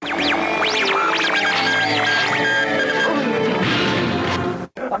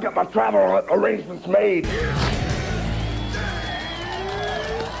get my travel arrangements made.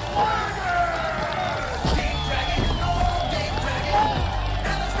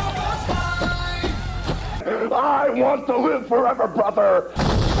 I want to live forever, brother.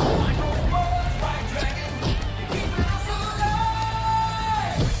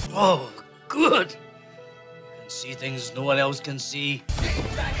 Oh, good. You can see things no one else can see.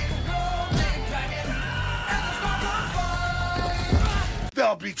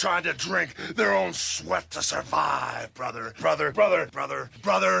 They'll be trying to drink their own sweat to survive, brother. Brothers.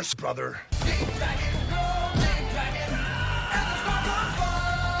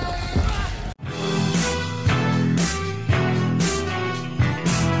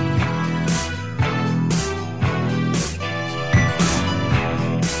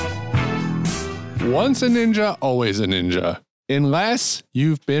 Once a ninja, always a ninja. Unless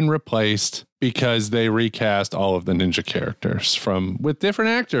you've been replaced because they recast all of the ninja characters with different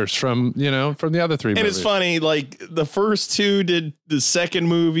actors from the other three movies. And it's funny, like the first two did the second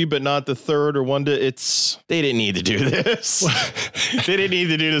movie, but not the third or one. They didn't need to do this. They didn't need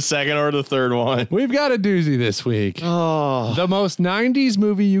to do the second or the third one. We've got a doozy this week. Oh. The most 90s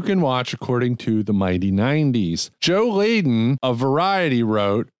movie you can watch according to the mighty 90s. Joe Layden of Variety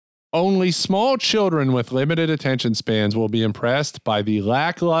wrote, only small children with limited attention spans will be impressed by the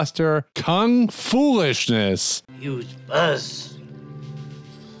lackluster kung foolishness. Huge buzz.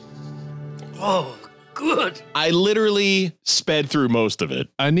 Oh, good. I literally sped through most of it.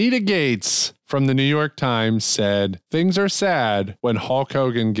 Anita Gates from the New York Times said, things are sad when Hulk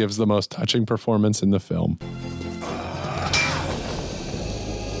Hogan gives the most touching performance in the film.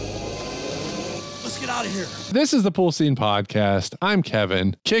 Out of here. This is the Pool Scene Podcast. I'm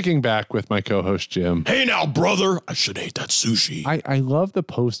Kevin, kicking back with my co-host Jim. Hey now, brother. I should hate that sushi. I love the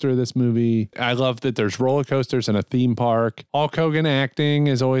poster of this movie. I love that there's roller coasters and a theme park. Hulk Hogan acting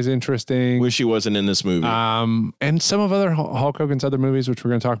is always interesting. Wish he wasn't in this movie. And some of other Hulk Hogan's other movies, which we're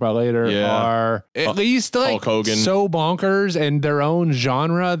going to talk about later, are at least like Hulk Hogan. So bonkers and their own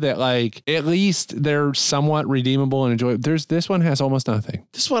genre that like at least they're somewhat redeemable and enjoyable. This one has almost nothing.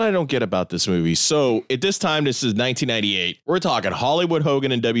 This is what I don't get about this movie. So at this time, this is 1998. We're talking Hollywood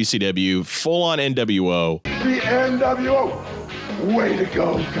Hogan and WCW, full on NWO. The NWO. Way to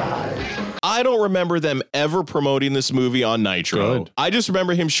go, guys. I don't remember them ever promoting this movie on Nitro. Good. I just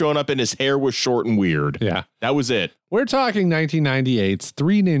remember him showing up and his hair was short and weird. Yeah. That was it. We're talking 1998's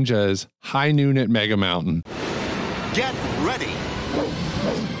Three Ninjas, High Noon at Mega Mountain. Get ready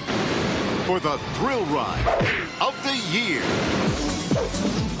for the thrill ride of the year.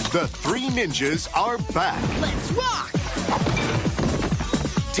 The Three Ninjas are back. Let's rock!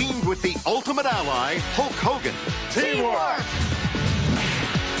 Teamed with the ultimate ally, Hulk Hogan. Teamwork!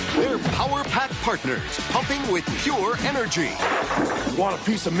 They're power-packed partners, pumping with pure energy. Want a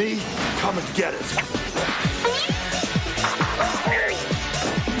piece of me? Come and get it.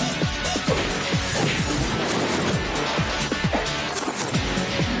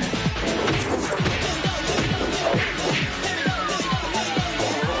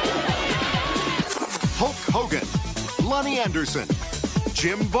 Hulk Hogan, Lonnie Anderson,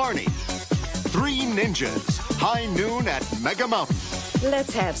 Jim Varney. Three Ninjas, High Noon at Mega Mountain.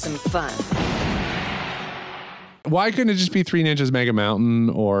 Let's have some fun. Why couldn't it just be Three Ninjas Mega Mountain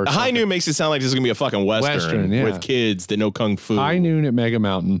or High Noon makes it sound like this is going to be a fucking Western yeah. with kids that know Kung Fu. High Noon at Mega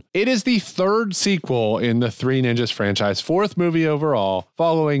Mountain. It is the third sequel in the Three Ninjas franchise, fourth movie overall,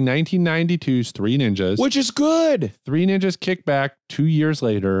 following 1992's Three Ninjas. Which is good. Three Ninjas kick back 2 years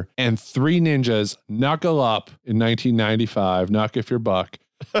later, and Three Ninjas knuckle up in 1995. Knuck if you're buck.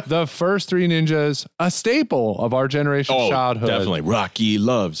 The first Three Ninjas, a staple of our generation's childhood. Definitely. Rocky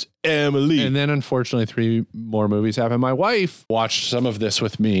loves Emily. And then unfortunately 3 more movies happened. My wife watched some of this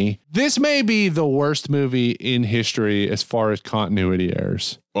with me. This may be the worst movie in history as far as continuity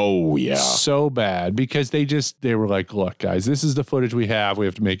errors. Oh, yeah. So bad because they were like, look, guys, this is the footage we have. We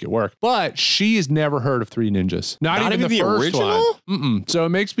have to make it work. But she has never heard of Three Ninjas. Not even the first original? one. So it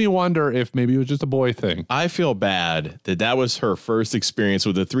makes me wonder if maybe it was just a boy thing. I feel bad that was her first experience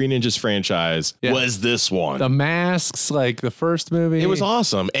with the Three Ninjas franchise was this one. The masks, like the first movie. It was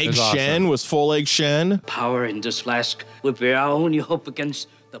awesome. Egg Shen was full Egg Shen. Power in this flask will be our only hope against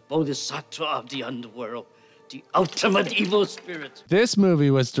the bodhisattva of the underworld. the ultimate evil spirit. This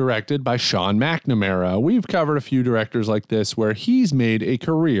movie was directed by Sean McNamara. We've covered a few directors like this where he's made a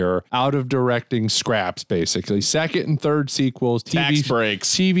career out of directing scraps, basically. Second and third sequels, Tax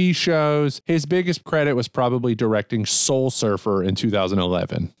breaks. TV shows. His biggest credit was probably directing Soul Surfer in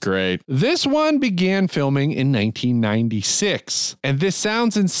 2011. Great. This one began filming in 1996. And this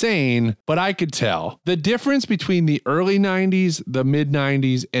sounds insane, but I could tell. The difference between the early 90s, the mid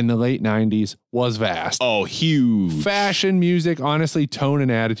 90s, and the late 90s was vast. Oh, huge. Fashion, music, honestly, tone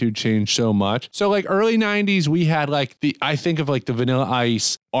and attitude changed so much. So like early 90s, we had like I think of like the Vanilla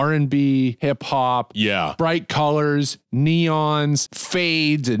Ice, R&B, hip hop, bright colors, neons,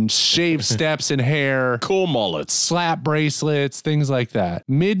 fades and shaved steps and hair, cool mullets, slap bracelets, things like that.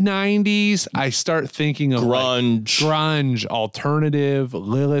 Mid 90s, I start thinking of grunge, alternative,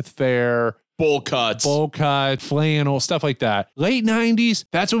 Lilith Fair, bowl cut, flannel, stuff like that. Late 90s,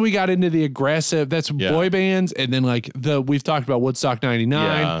 that's when we got into the aggressive, that's boy bands, and then like we've talked about Woodstock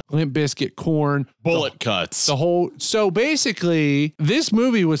 99, Limp Bizkit, Korn, bullet cuts. So basically, this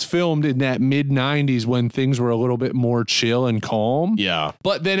movie was filmed in that mid 90s when things were a little bit more chill and calm. Yeah.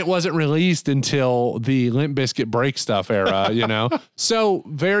 But then it wasn't released until the Limp Bizkit break stuff era, you know? So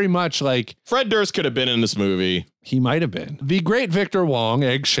very much like Fred Durst could have been in this movie. He might have been. The great Victor Wong,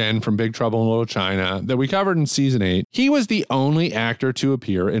 Egg Shen from Big Trouble in Little China, that we covered in season 8, he was the only actor to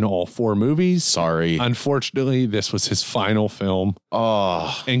appear in all 4 movies. Sorry. Unfortunately, this was his final film.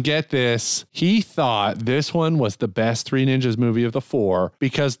 Oh. And get this, he thought this one was the best Three Ninjas movie of the 4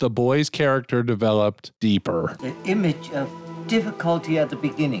 because the boy's character developed deeper. The image of difficulty at the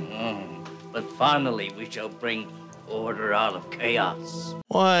beginning. But finally, we shall bring order out of chaos.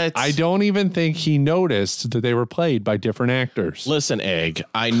 What? I don't even think he noticed that they were played by different actors. Listen, Egg,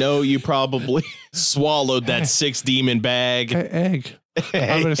 I know you probably swallowed that 6 demon bag. Egg.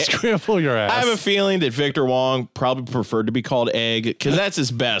 I'm going to scramble your ass. I have a feeling that Victor Wong probably preferred to be called Egg because that's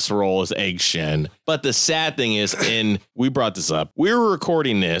his best role as Egg Shen. But the sad thing is, and we brought this up, we were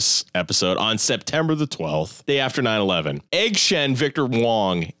recording this episode on September the 12th, day after 9/11. Egg Shen Victor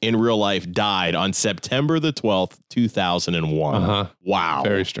Wong in real life died on September the 12th, 2001. Wow.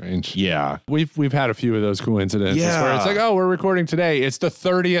 Very strange. Yeah. We've had a few of those coincidences where it's like, oh, we're recording today. It's the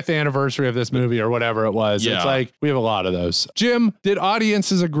 30th anniversary of this movie or whatever it was. Yeah. It's like, we have a lot of those. Jim, did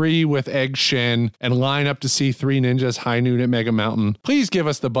audiences agree with Egg Shen and line up to see Three Ninjas High Noon at Mega Mountain? Please give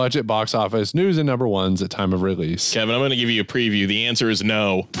us the budget, box office, news, and number ones at time of release. Kevin, I'm going to give you a preview. The answer is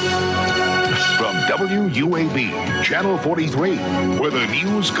no. From WUAB, Channel 43, where the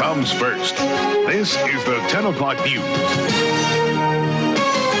news comes first. This is the 10 o'clock news.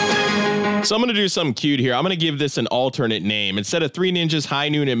 So I'm going to do something cute here. I'm going to give this an alternate name. Instead of Three Ninjas High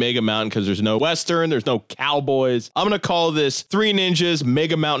Noon at Mega Mountain, because there's no Western, there's no cowboys, I'm going to call this Three Ninjas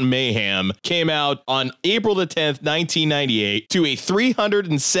Mega Mountain Mayhem. Came out on April the 10th, 1998 to a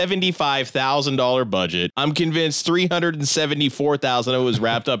 $375,000 budget. I'm convinced $374,000 of it was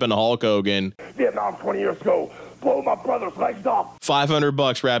wrapped up in Hulk Hogan. Vietnam 20 years ago. Blow my brother's legs off.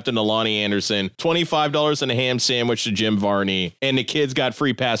 $500 wrapped into Lonnie Anderson, $25 in a ham sandwich to Jim Varney, and the kids got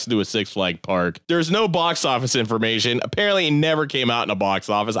free passes to a Six Flags park. There's no box office information. Apparently, it never came out in a box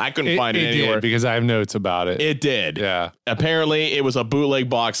office. I couldn't find it anywhere. Did, because I have notes about it. It did. Yeah. Apparently, it was a bootleg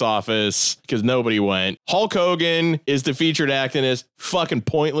box office because nobody went. Hulk Hogan is the featured act in this. Fucking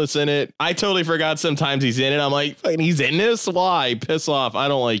pointless in it. I totally forgot sometimes he's in it. I'm like, he's in this? Why? Piss off. I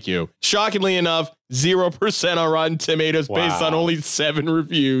don't like you. Shockingly enough, 0% on Rotten Tomatoes based on only 7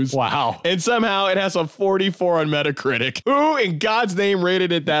 reviews. Wow. And somehow it has a 44 on Metacritic. Who in God's name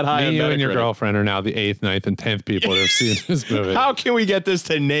rated it that high on Metacritic? You and your girlfriend are now the 8th, 9th, and 10th people to have seen this movie. How can we get this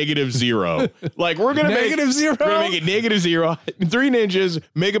to -0? Like, we're going to make -0? We're going to make it -0. Three Ninjas,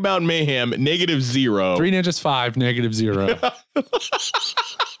 Mega Mountain Mayhem, -0. Three Ninjas 5, -0.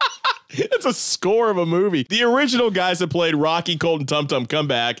 It's a score of a movie. The original guys that played Rocky, Colt, and Tum Tum come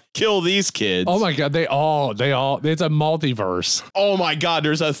back, kill these kids. Oh my God, they all, it's a multiverse. Oh my God,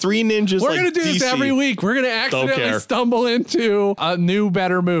 there's a Three Ninjas. We're going to do this every week. We're going to accidentally stumble into a new,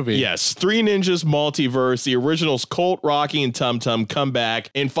 better movie. Yes, Three Ninjas multiverse. The originals, Colt, Rocky, and Tum Tum come back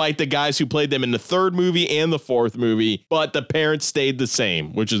and fight the guys who played them in the 3rd movie and the 4th movie, but the parents stayed the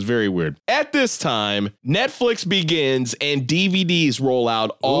same, which is very weird. At this time, Netflix begins and DVDs roll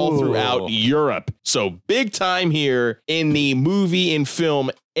out all throughout Europe. So big time here in the movie and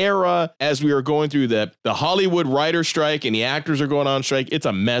film era as we are going through the Hollywood writer strike and the actors are going on strike. It's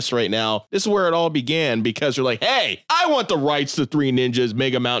a mess right now. This is where it all began because they're like, hey, I want the rights to Three Ninjas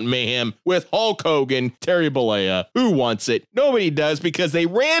Mega Mountain Mayhem with Hulk Hogan, Terry Bollea. Who wants it? Nobody does because they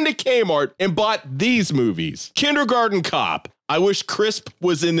ran to Kmart and bought these movies. Kindergarten Cop, I wish Crisp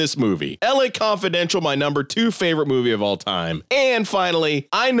was in this movie. LA Confidential, my number 2 favorite movie of all time. And finally,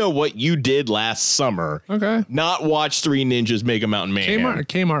 I Know What You Did Last Summer. Okay. Not watch Three Ninjas Mega Mountain Mayhem.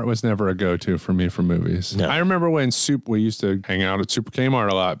 Kmart was never a go-to for me for movies. No. I remember when we used to hang out at Super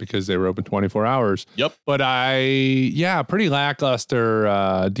Kmart a lot because they were open 24 hours. Yep. But pretty lackluster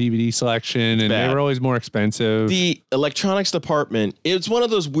DVD selection, and they were always more expensive. The electronics department, it's one of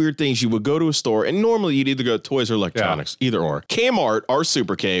those weird things. You would go to a store, and normally you'd either go to toys or electronics, either or. Kmart, our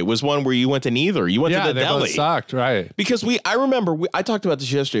Super K, was one where you went to neither. You went to the they deli. both sucked, right? Because I remember, I talked about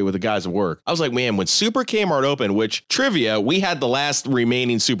this yesterday with the guys at work. I was like, man, when Super Kmart opened, which trivia, we had the last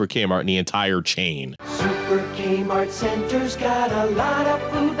remaining Super Kmart in the entire chain. Super Kmart Center's got a lot of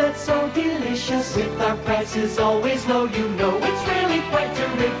food that's so delicious. With our prices always low, you know it's really quite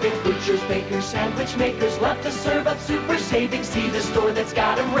terrific. Butchers, bakers, sandwich makers love to serve up super savings. See the store that's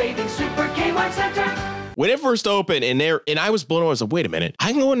got 'em raving. Super Kmart Center. When it first opened, and I was blown away. I was like, wait a minute,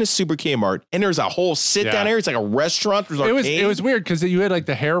 I can go into Super Kmart, and there's a whole sit-down area. It's like a restaurant. There's it was weird because you had like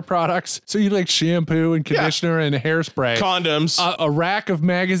the hair products. So you had like shampoo and conditioner and hairspray. Condoms. A rack of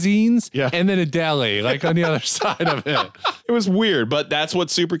magazines. And then a deli like on the other side of it. It was weird, but that's what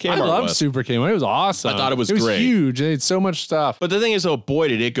Super Kmart was. I loved Super Kmart. It was awesome. I thought it was great. It was huge. It had so much stuff. But the thing is, boy,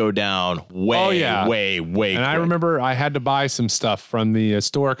 did it go down way And quick. I remember I had to buy some stuff from the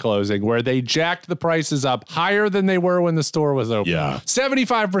store closing where they jacked the prices up higher than they were when the store was open. Yeah.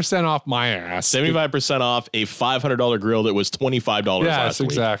 75% off my ass. 75% off a $500 grill that was $25 last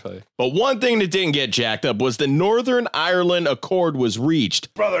week. Exactly. But one thing that didn't get jacked up was the Northern Ireland Accord was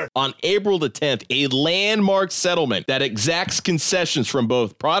reached. Brother. On April the 10th, a landmark settlement that exacts concessions from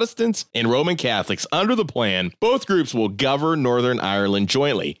both Protestants and Roman Catholics. Under the plan, both groups will govern Northern Ireland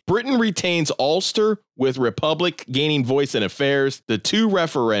jointly. Britain retains Ulster, with Republic gaining voice in affairs. The 2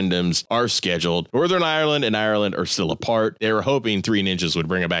 referendums are scheduled. Northern Ireland and Ireland are still apart. They were hoping Three Ninjas would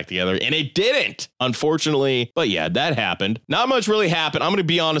bring it back together, and it didn't, unfortunately. But yeah, that happened. Not much really happened. I'm going to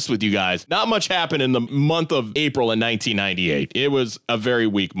be honest with you guys. Not much happened in the month of April in 1998. It was a very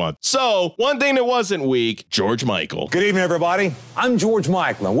weak month. So one thing that wasn't weak, George Michael. Good evening, everybody. I'm George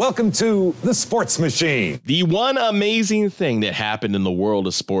Michael, and welcome to The Sports Machine. The one amazing thing that happened in the world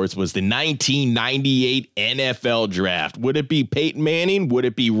of sports was the 1998 NFL draft. Would it be Peyton Manning? Would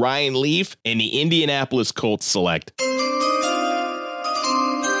it be Ryan Leaf? And the Indianapolis Colts select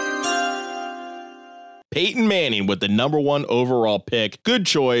Peyton Manning with the number 1 overall pick. Good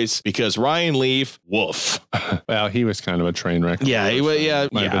choice because Ryan Leaf, woof. Well, he was kind of a train wreck. Yeah, he was. Yeah,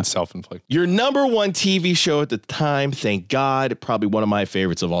 might have been self-inflicted. Your number 1 TV show at the time, thank God, probably one of my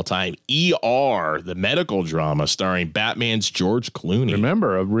favorites of all time, ER, the medical drama starring Batman's George Clooney.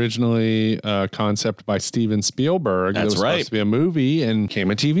 Remember, originally a concept by Steven Spielberg. That's it was right. supposed to be a movie and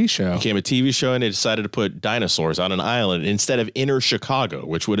came a TV show. Became a TV show, and they decided to put dinosaurs on an island instead of inner Chicago,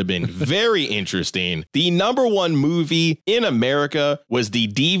 which would have been very interesting. The number 1 movie in America was the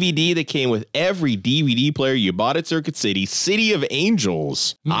DVD that came with every DVD player you bought at Circuit City, City of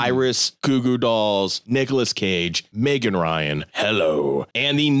Angels. Iris, Goo Goo Dolls, Nicolas Cage, Megan Ryan, Hello.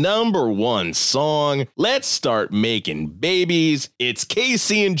 And the number 1 song, Let's Start Making Babies. It's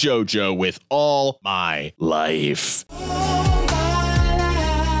Casey and JoJo with All My Life.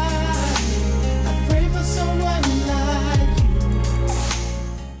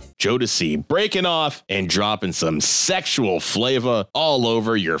 Jodeci breaking off and dropping some sexual flavor all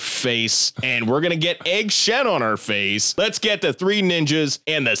over your face. And we're going to get Egg Shen on our face. Let's get the Three Ninjas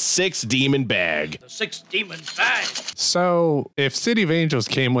and the 6 Demon Bag. The 6 Demon Bag. So if City of Angels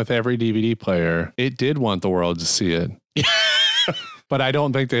came with every DVD player, it did want the world to see it. But I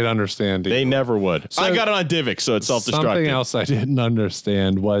don't think they'd understand it. They never would. So I got it on Divx, so it's self-destructive. Something else I didn't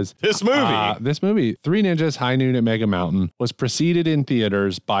understand was this movie. Three Ninjas High Noon at Mega Mountain, was preceded in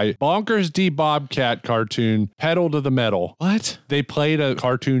theaters by Bonkers D. Bobcat cartoon Pedal to the Metal. What? They played a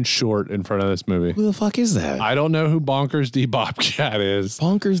cartoon short in front of this movie. Who the fuck is that? I don't know who Bonkers D. Bobcat is.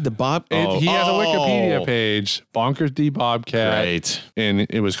 Bonkers the Bob? He has a Wikipedia page. Bonkers D. Bobcat. Right. And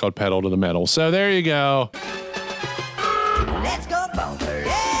it was called Pedal to the Metal. So there you go. Let's go bonkers.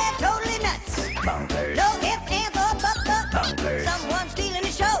 Yeah, totally nuts. Bonkers. No ifs, ands, or buts, bonkers. Someone's stealing the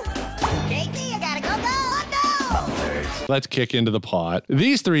show. Casey, I gotta go, Bonkers. Let's kick into the plot.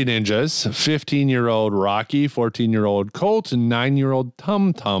 These 3 ninjas, 15-year-old Rocky, 14-year-old Colt, and 9-year-old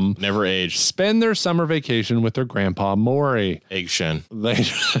Tum Tum, never aged, spend their summer vacation with their grandpa Maury. Egg Shen.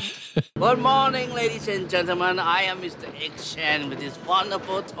 Good morning, ladies and gentlemen. I am Mr. Egg Shen with this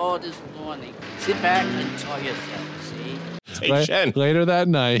wonderful tour this morning. Sit back and enjoy yourself, see? Hey, Shen. Later that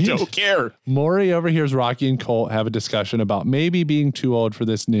night, Don't care. Maury overhears Rocky and Colt have a discussion about maybe being too old for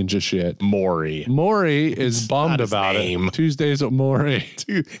this ninja shit. Maury. Maury is bummed about it. Tuesdays with Maury.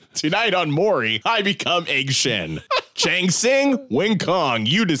 Tonight on Maury, I become Egg Shen. Chang Sing, Wing Kong,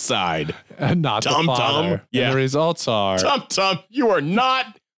 you decide. And not Tum the father. Tum. Yeah. And the results are... Tum Tum, you are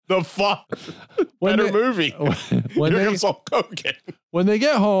not the father. Better movie. When Here they, comes Hulk Hogan. when they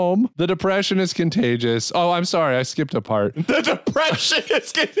get home, the depression is contagious. Oh, I'm sorry. I skipped a part. The depression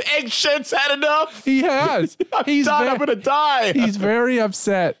is getting Egg Shen's had enough. He has. I'm going to die. He's very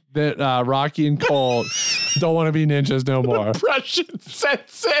upset that Rocky and Colt don't want to be ninjas no more. Depression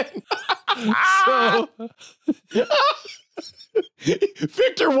sets in. So,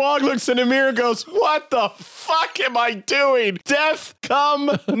 Victor Wong looks in the mirror and goes, what the fuck am I doing? Death come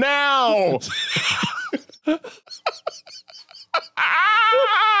now.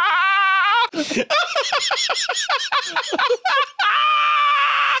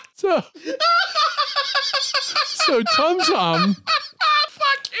 so Tum Tum,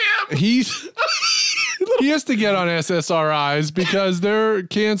 Fuck him. he has to get on SSRIs because they're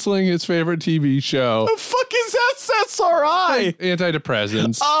canceling his favorite TV show. The fuck is SSRI?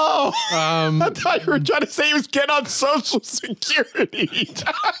 Antidepressants. Oh, I thought you were trying to say he was getting on Social Security.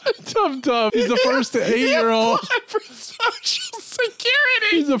 Tum Tum. He's the first 8-year-old. For Social Security.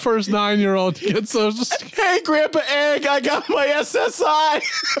 He's the first 9-year-old to get Social Security. Hey, Grandpa Egg, I got my SSI.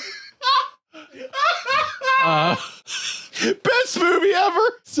 Best movie ever.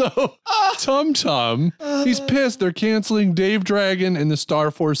 So Tum Tum, he's pissed. They're canceling Dave Dragon and the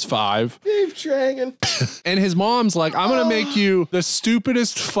Star Force 5. Dave Dragon. And his mom's like, I'm going to make you the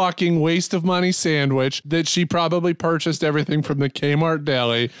stupidest fucking waste of money sandwich that she probably purchased everything from the Kmart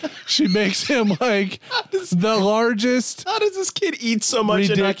deli. She makes him like the largest. How does this kid eat so much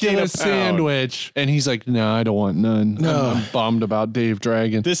ridiculous sandwich? And he's like, no, I don't want none. No. I'm bummed about Dave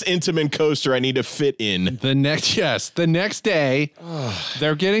Dragon. This Intamin coaster I need to fit in. The next day,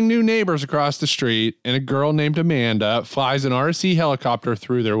 they're getting new neighbors across the street, and a girl named Amanda flies an RC helicopter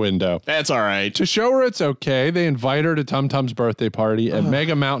through their window. That's all right. To show her it's okay, they invite her to Tum Tum's birthday party at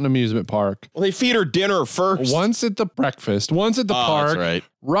Mega Mountain Amusement Park. Well, they feed her dinner first. Once at the breakfast, once at the park. That's right.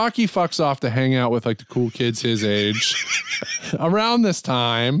 Rocky fucks off to hang out with like the cool kids his age. Around this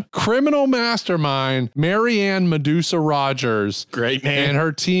time, criminal mastermind Marianne Medusa Rogers, great name, and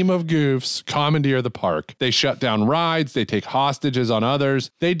her team of goofs commandeer the park. They shut down rides, they take hostages on others,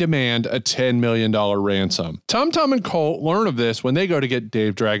 they demand a $10 million ransom. Tum Tum and Colt learn of this when they go to get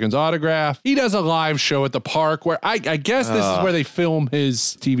Dave Dragon's autograph. He does a live show at the park where I guess this is where they film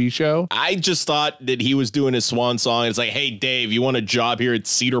his TV show. I just thought that he was doing his swan song. It's like, hey, Dave, you want a job here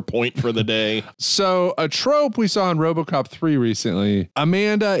at Cedar Point for the day? So a trope we saw in RoboCop 3 recently,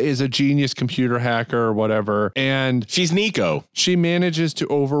 Amanda is a genius computer hacker or whatever, and she's Nico. She manages to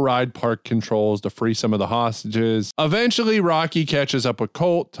override park controls to free some of the hostages. Eventually, Rocky catches up with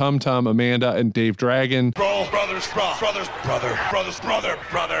Colt, Tum Tum, Amanda, and Dave Dragon. Brothers.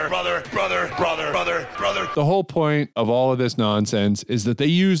 The whole point of all of this nonsense is that they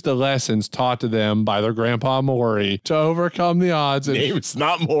use the lessons taught to them by their grandpa Maury to overcome the odds. It's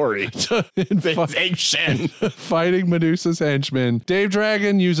not Maury. It's Egg Shen. Fighting Medusa's henchmen. Dave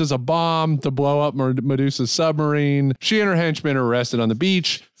Dragon uses a bomb to blow up Medusa's submarine. She and her henchmen are arrested on the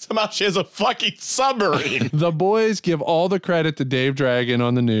beach. Somehow she has a fucking submarine. The boys give all the credit to Dave Dragon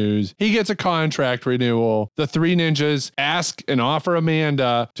on the news. He gets a contract renewal. The three ninjas ask and offer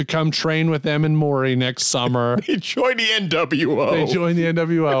Amanda to come train with them and Maury next summer. They join the NWO. They join the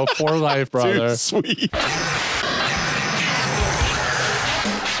NWO for life, brother. Dude, sweet.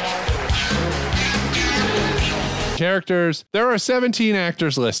 Characters. There are 17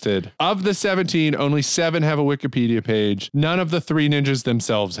 actors listed. Of the 17, only 7 have a Wikipedia page. None of the 3 ninjas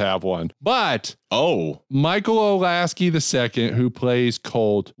themselves have one. But Michael Olasky II, who plays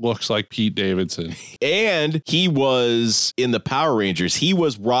Colt, looks like Pete Davidson. And he was in the Power Rangers. He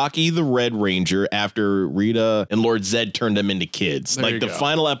was Rocky the Red Ranger after Rita and Lord Zed turned them into kids. There like the go.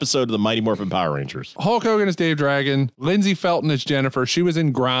 final episode of the Mighty Morphin Power Rangers. Hulk Hogan is Dave Dragon. Lindsay Felton is Jennifer. She was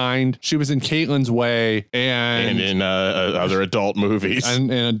in Grind. She was in Caitlin's Way. And in other adult movies. And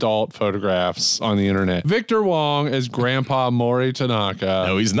adult photographs on the internet. Victor Wong is Grandpa Maury Tanaka.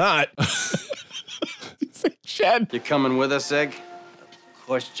 No, he's not. You coming with us, Egg? Of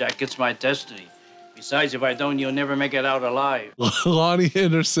course, Jack. It's my destiny. Besides, if I don't, you'll never make it out alive. Lonnie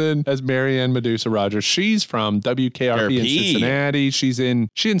Anderson as Marianne Medusa Rogers. She's from WKRP in Cincinnati. She's in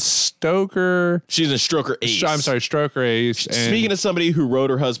Stoker. She's in Stroker Ace. I'm sorry, Stroker Ace. Speaking of somebody who rode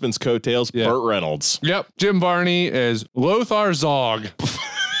her husband's coattails, Burt Reynolds. Yep. Jim Varney is Lothar Zog.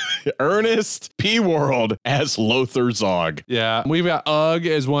 Ernest P. World as Lothar Zog. Yeah, we've got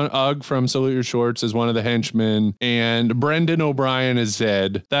Ugg from Salute Your Shorts as one of the henchmen, and Brendan O'Brien as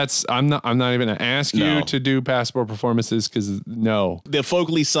Zed. I'm not even gonna ask you to do passport performances because no. The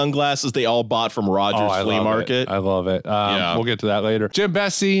Folkley sunglasses they all bought from Rogers Flea Market. I love it. We'll get to that later. Jim,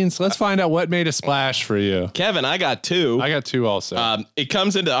 best scenes. Let's find out what made a splash for you. Kevin, I got two. I got two also. It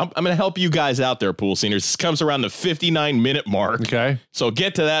comes into. I'm going to help you guys out there, pool seniors. This comes around the 59-minute mark. Okay. So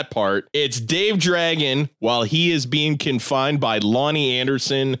get to that part. It's Dave Dragon while he is being confined by Lonnie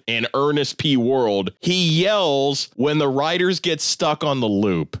Anderson and Ernest P. World. He yells when the riders get stuck on the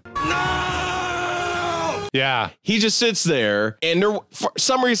loop. Yeah. He just sits there, and for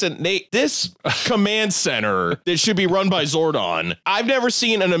some reason, this command center that should be run by Zordon, I've never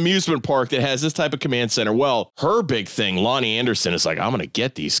seen an amusement park that has this type of command center. Well, her big thing, Lonnie Anderson, is like, I'm going to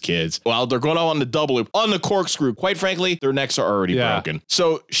get these kids. Well, they're going on the double loop, on the corkscrew. Quite frankly, their necks are already broken.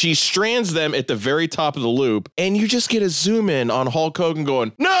 So she strands them at the very top of the loop, and you just get a zoom in on Hulk Hogan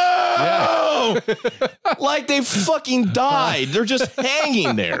going, no! Yeah. Like they fucking died. They're just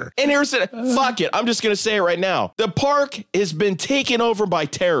hanging there. And here's it. Fuck it. I'm just going to say it right now. The park has been taken over by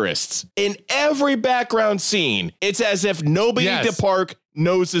terrorists. In every background scene, it's as if nobody at the park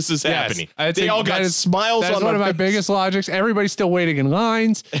knows this is happening. They all got smiles on their face. That's one of my biggest logics. Everybody's still waiting in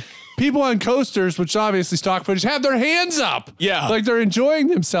lines. People on coasters, which obviously stock footage, have their hands up. Yeah. Like they're enjoying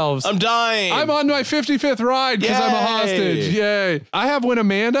themselves. I'm dying. I'm on my 55th ride because I'm a hostage. Yay. I have when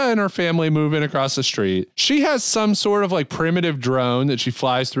Amanda and her family move in across the street. She has some sort of like primitive drone that she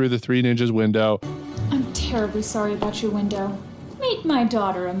flies through the Three Ninjas window. I'm terribly sorry about your window. Meet my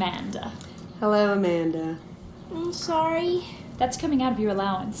daughter, Amanda. Hello, Amanda. I'm sorry. That's coming out of your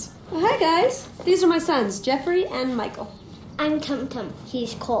allowance. Well, hi, guys. These are my sons, Jeffrey and Michael. I'm Tum Tum.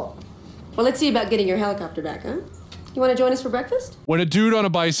 He's Colt. Well, let's see about getting your helicopter back, huh? You want to join us for breakfast? When a dude on a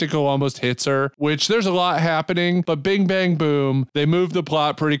bicycle almost hits her, which there's a lot happening, but bing, bang, boom, they move the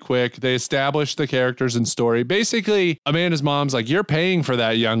plot pretty quick. They establish the characters and story. Basically, Amanda's mom's like, you're paying for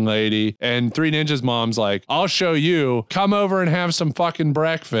that young lady. And Three Ninjas' mom's like, I'll show you. Come over and have some fucking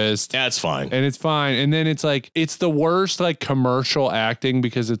breakfast. That's fine. And it's fine. And then it's like, it's the worst like commercial acting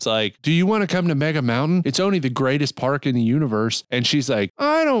because it's like, do you want to come to Mega Mountain? It's only the greatest park in the universe. And she's like,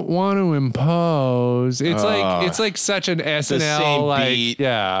 I don't want to impose. It's like such an SNL like beat.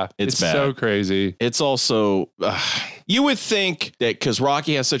 Yeah, it's bad. So crazy. It's also you would think that because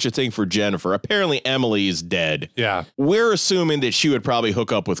Rocky has such a thing for Jennifer, apparently Emily is dead. Yeah, we're assuming that she would probably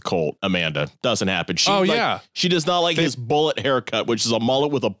hook up with Colt. Amanda doesn't happen. She does not like his bullet haircut, which is a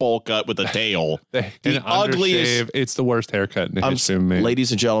mullet with a bowl cut with a tail. The ugliest. It's the worst haircut in the history of me.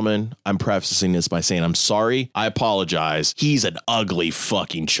 Ladies and gentlemen, I'm prefacing this by saying I'm sorry. I apologize. He's an ugly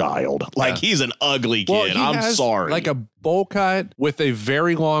fucking child. Like he's an ugly kid. I'm sorry. Like a bowl cut with a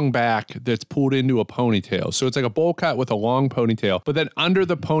very long back that's pulled into a ponytail. So it's like a bowl cut with a long ponytail, but then under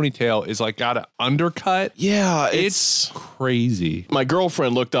the ponytail is like got an undercut. Yeah, it's crazy. My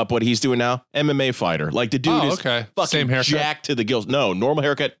girlfriend looked up what he's doing now. MMA fighter. Like the dude is fucking same haircut, jacked to the gills. No, normal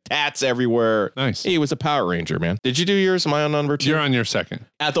haircut, tats everywhere. Nice. He was a Power Ranger, man. Did you do yours? Am I on number 2? You're on your second.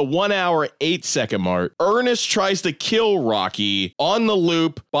 At the 1 hour, 8 second mark, Ernest tries to kill Rocky on the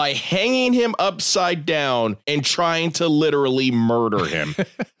loop by hanging him upside down and trying to literally murder him.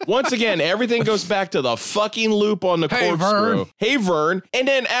 Once again, everything goes back to the fucking loop on the corkscrew. Hey, Vern. And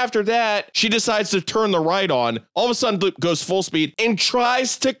then after that, she decides to turn the right on. All of a sudden, loop goes full speed and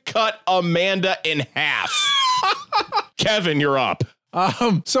tries to cut Amanda in half. Kevin, you're up.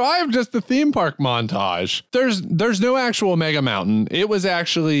 So I have just the theme park montage. There's no actual Mega Mountain. It was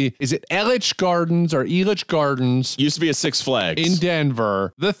actually, is it Elitch Gardens or Elitch Gardens? Used to be a Six Flags. In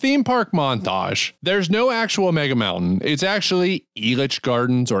Denver. The theme park montage. There's no actual Mega Mountain. It's actually Elitch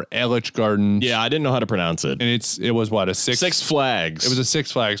Gardens or Elitch Gardens. Yeah, I didn't know how to pronounce it. And it was what, a Six Flags. It was a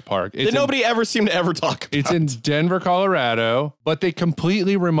Six Flags park. That nobody ever seemed to ever talk about. It's in Denver, Colorado, but they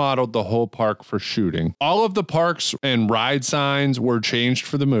completely remodeled the whole park for shooting. All of the parks and ride signs were changed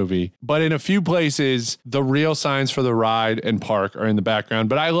for the movie, but in a few places the real signs for the ride and park are in the background.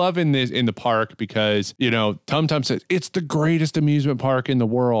 But I love in the park because, you know, Tum Tum says it's the greatest amusement park in the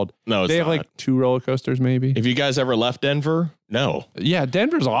world. No, they have like 2 roller coasters maybe. Have you guys ever left Denver? No. Yeah,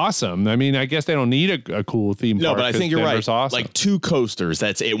 Denver's awesome. I mean, I guess they don't need a cool theme park. No, but I think you're Denver's right. Awesome. Like 2 coasters.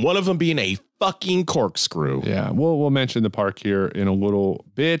 That's it. One of them being a fucking corkscrew. Yeah, we'll mention the park here in a little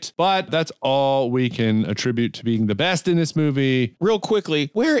bit, but that's all we can attribute to being the best in this movie. Real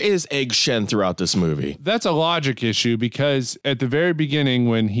quickly, where is Egg Shen throughout this movie? That's a logic issue because at the very beginning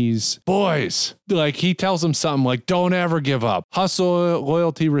when he's, boys, Like he tells him something like, don't ever give up. Hustle,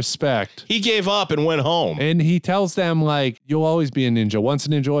 loyalty, respect. He gave up and went home. And he tells them like, you'll always be a ninja. Once a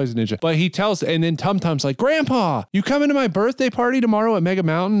ninja, always a ninja. But he tells, and then Tum Tum's like, Grandpa, you coming to my birthday party tomorrow at Mega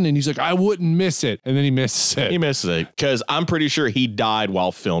Mountain? And he's like, I wouldn't miss it. And then he misses it. He misses it because I'm pretty sure he died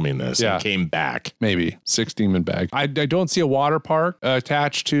while filming this and came back. Maybe 6 demon bag. I don't see a water park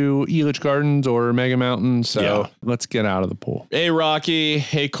attached to Elitch Gardens or Mega Mountain. So let's get out of the pool. Hey, Rocky.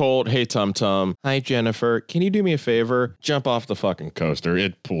 Hey, Colt. Hey, Tum Tum. Hi, Jennifer. Can you do me a favor? Jump off the fucking coaster.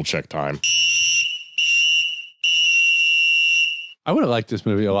 It's pool check time. I would have liked this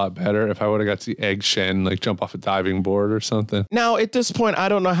movie a lot better if I would have got to see Egg Shen like jump off a diving board or something. Now, at this point, I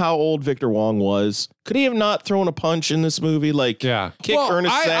don't know how old Victor Wong was. Could he have not thrown a punch in this movie? Like, kick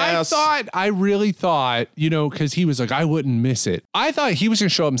Ernest's ass? I really thought, because he was like, I wouldn't miss it. I thought he was going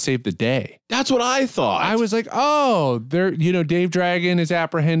to show up and save the day. That's what I thought. I was like, oh, Dave Dragon is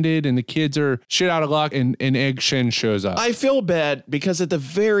apprehended and the kids are shit out of luck and Egg Shen shows up. I feel bad because at the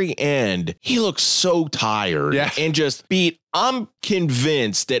very end, he looks so tired and just beat. I'm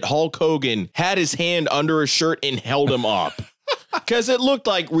convinced that Hulk Hogan had his hand under his shirt and held him up because it looked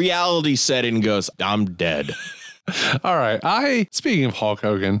like reality set in and goes, I'm dead. All right. Speaking of Hulk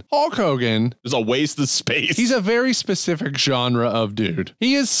Hogan is a waste of space. He's a very specific genre of dude.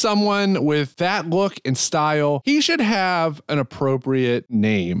 He is someone with that look and style. He should have an appropriate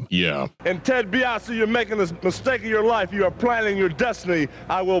name. Yeah. And Ted DiBiase, you're making this mistake of your life. You are planning your destiny.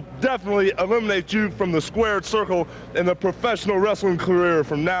 I will definitely eliminate you from the squared circle in the professional wrestling career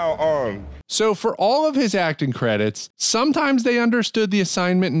from now on. So for all of his acting credits, sometimes they understood the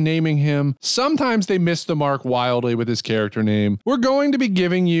assignment in naming him. Sometimes they missed the mark wildly with his character name. We're going to be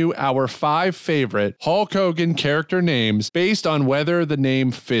giving you our 5 favorite Hulk Hogan character names based on whether the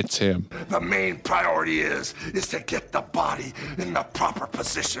name fits him. The main priority is to get the body in the proper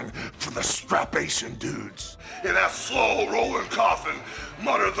position for the strapation dudes. In that slow rolling coffin,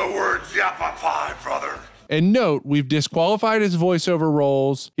 mutter the words Yappa Pie, brother. And note, we've disqualified his voiceover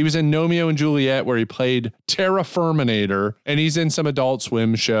roles. He was in Romeo and Juliet, where he played Terra Firminator, and he's in some Adult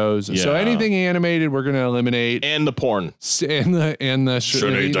Swim shows. Yeah. So anything animated, we're going to eliminate. And the porn. And the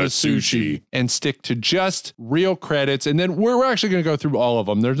sushi. And stick to just real credits. And then we're actually going to go through all of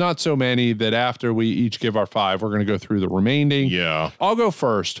them. There's not so many that after we each give our 5, we're going to go through the remaining. Yeah. I'll go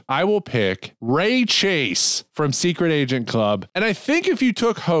first. I will pick Ray Chase from Secret Agent Club. And I think if you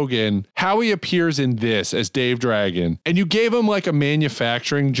took Hogan, how he appears in this as Dave Dragon, and you gave him like a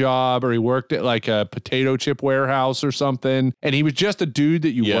manufacturing job, or he worked at like a potato chip warehouse or something, and he was just a dude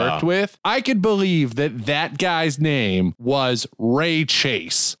that you worked with, I could believe that guy's name was Ray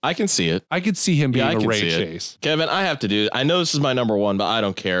Chase. I can see it. I could see him being a Ray Chase. Kevin, I have to do it. I know this is my number 1, but I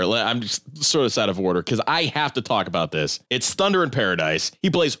don't care. I'm just sort of out of order because I have to talk about this. It's Thunder in Paradise.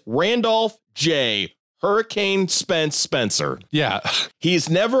 He plays Randolph J. Hurricane Spencer. Yeah. He's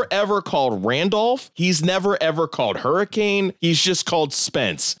never ever called Randolph. He's never ever called Hurricane. He's just called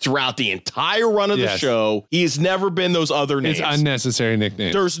Spence throughout the entire run of the show. He's never been those other names. It's unnecessary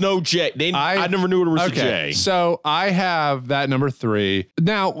nicknames. There's no J. I never knew it was a J. So I have that number 3.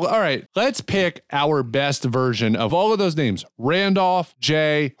 Now, all right, let's pick our best version of all of those names. Randolph,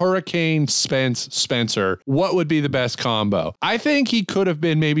 J, Hurricane, Spencer. What would be the best combo? I think he could have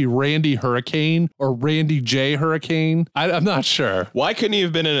been maybe Randy Hurricane or Randy J. Hurricane. I'm not sure. Why couldn't he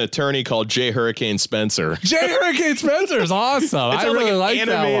have been an attorney called J. Hurricane Spencer? J. Hurricane Spencer is awesome. I really like that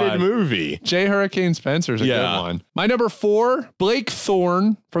one. Animated movie. J. Hurricane Spencer is a good one. My number 4, Blake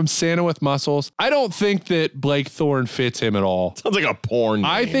Thorne from Santa with Muscles. I don't think that Blake Thorne fits him at all. Sounds like a porn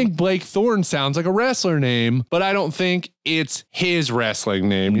name. I think Blake Thorne sounds like a wrestler name, but I don't think it's his wrestling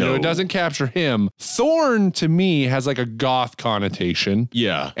name. You know, it doesn't capture him. Thorne to me has like a goth connotation.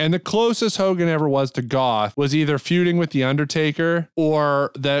 Yeah. And the closest Hogan ever was to goth was either feuding with The Undertaker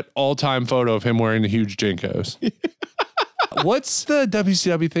or that all-time photo of him wearing the huge Jinkos. What's the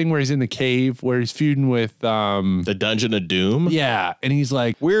WCW thing where he's in the cave where he's feuding with the Dungeon of Doom? Yeah, and he's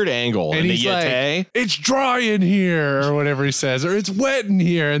like weird angle and he's like, it's dry in here or whatever he says, or it's wet in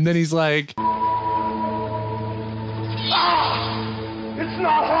here, and then he's like, It's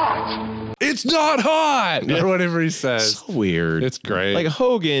not hot. It's not hot, or whatever he says. So weird. It's great. Like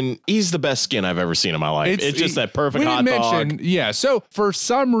Hogan, he's the best skin I've ever seen in my life. It's just that perfect hot dog. Yeah. So for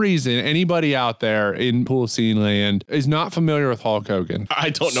some reason, anybody out there in pool scene land is not familiar with Hulk Hogan.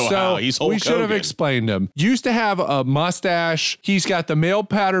 I don't know how. He's Hulk Hogan. We should have explained him. Used to have a mustache. He's got the male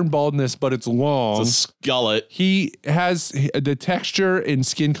pattern baldness, but it's long. It's a skullet. He has the texture and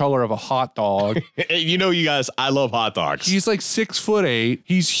skin color of a hot dog. You know, you guys, I love hot dogs. He's like 6'8".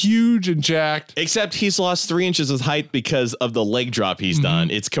 He's huge and jacked jacked. Except he's lost 3 inches of height because of the leg drop he's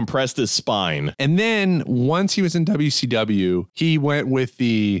done. It's compressed his spine. And then once he was in WCW, he went with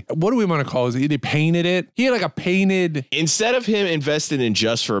the, what do we want to call it? They painted it. He had like a painted. Instead of him investing in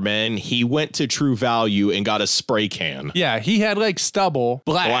Just for Men, he went to True Value and got a spray can. Yeah, he had like stubble,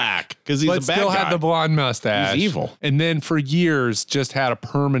 black, because he's a bad still guy. had the blonde mustache. He's evil. And then for years, just had a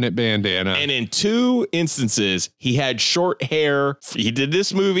permanent bandana. And in 2 instances, he had short hair. He did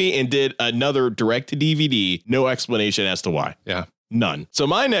this movie and did another direct to DVD. No explanation as to why. Yeah. None. So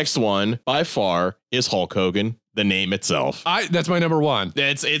my next one, by far, is Hulk Hogan. The name itself. That's my number one.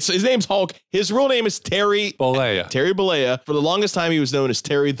 It's his name's Hulk. His real name is Terry Bollea. Terry Bollea. For the longest time, he was known as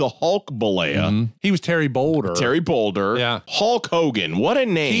Terry the Hulk Bollea. He was Terry Boulder. Terry Boulder. Yeah. Hulk Hogan. What a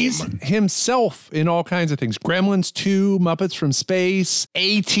name. He's himself in all kinds of things. Gremlins 2, Muppets from Space,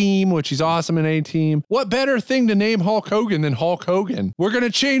 A-Team, which he's awesome in A-Team. What better thing to name Hulk Hogan than Hulk Hogan? We're going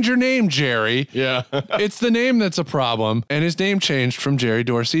to change your name, Jerry. Yeah. It's the name that's a problem. And his name changed from Jerry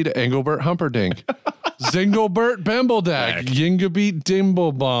Dorsey to Engelbert Humperdinck. Zinglebert Bembledeck, Yingabeat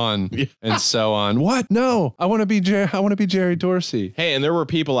Dimblebon, and so on. What? No, I want to be Jerry Dorsey. Hey, and there were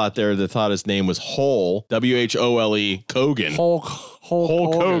people out there that thought his name was Hole, W-H-O-L-E, Kogan. Hulk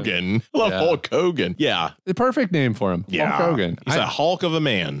Hogan. I love Yeah. Hulk Hogan. Yeah. The perfect name for him. Yeah. Hulk Hogan. He's a Hulk of a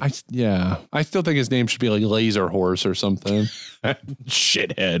man. I still think his name should be like Laser Horse or something.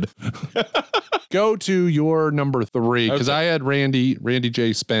 Shithead. Go to your number 3 because Okay. I had Randy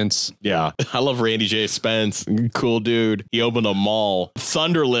J. Spence. Yeah. I love Randy J. Spence. Cool dude. He opened a mall.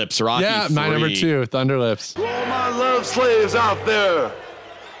 Thunderlips, Rocky Yeah, my 3. number 2, Thunderlips. To all my love slaves out there,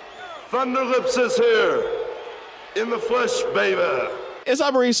 Thunderlips is here. In the flesh, baby. As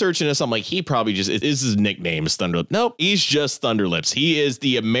I'm researching this, I'm like, he probably just is his nickname is Thunderlips. Nope, he's just Thunderlips. He is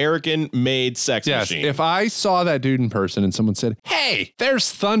the American-made sex Yes, machine. if I saw that dude in person and someone said, "Hey, there's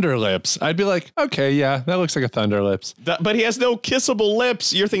Thunderlips," I'd be like, "Okay, yeah, that looks like a Thunderlips." But he has no kissable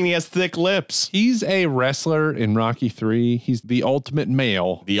lips. You're thinking he has thick lips. He's a wrestler in Rocky 3. He's the ultimate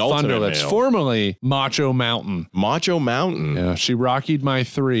male. The ultimate Thunderlips, male. formerly Macho Mountain. Macho Mountain. Yeah, she rockied my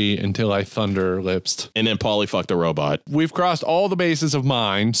 3 until I Thunderlipsed. And then Paulie fucked a robot. We've crossed all the bases of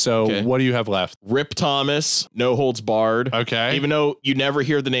mine, so Okay. what do you have left? Rip Thomas, no holds barred. Okay. Even though you never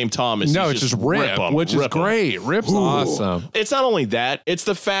hear the name Thomas. No, you it's just Rip, 'em, which is rip 'em. great. Rip's Ooh. awesome. It's not only that, it's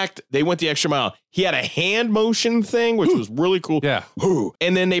the fact they went the extra mile. He had a hand motion thing, which was really cool. Yeah.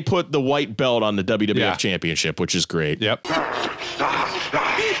 And then they put the white belt on the WWF Yeah. Championship, which is great. Yep.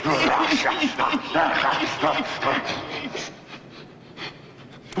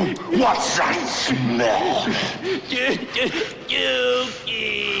 What's that smell?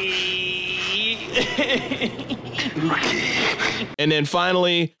 And then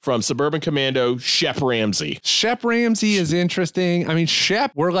finally, from Suburban Commando, Shep Ramsey. Shep Ramsey is interesting. I mean,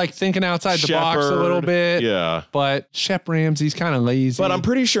 Shep, we're like thinking outside the box a little Shepherd. bit. Yeah. But Shep Ramsey's kind of lazy. But I'm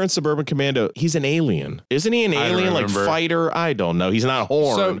pretty sure in Suburban Commando, he's an alien. Isn't he an I don't alien, like remember. fighter? I don't know. He's not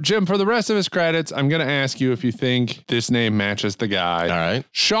Horn. So, Jim, for the rest of his credits, I'm going to ask you if you think this name matches the guy. All right.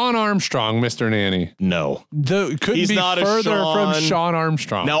 Sean Armstrong, Mr. Nanny. No. Couldn't He's be not a further Sean. from Sean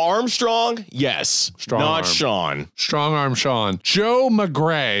Armstrong. Now, Armstrong, yes. Strong not arm. Sean. Strong arm Sean. Joe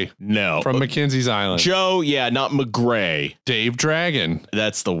McGray No. from Mackenzie's Island. Joe, yeah, not McGray. Dave Dragon.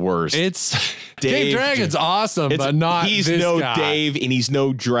 That's the worst. It's Dave Dragon's awesome, but not He's this no guy. Dave and he's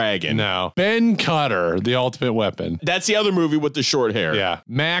no Dragon. No. Ben Cutter, the ultimate weapon. That's the other movie with the short hair. Yeah.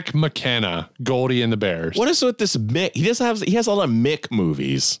 Mac McKenna, Goldie and the Bears. What is with this Mick? He has a lot of Mick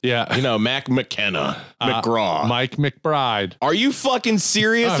movies. Yeah. You know, Mac McKenna, McGraw. Mike McBride. Are you fucking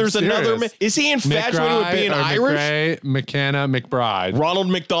serious? I'm There's another. serious. Is he infatuated with being Irish? McRae, McKenna, McBride. Ronald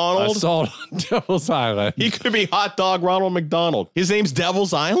McDonald? Assault on Devil's Island. He could be Hot Dog Ronald McDonald. His name's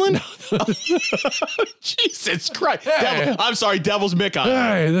Devil's Island? Jesus Christ. Hey. I'm sorry, Devil's Mick Island.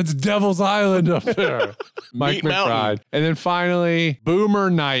 Hey, that's Devil's Island up there. Mike Meat McBride. Mountain. And then finally, Boomer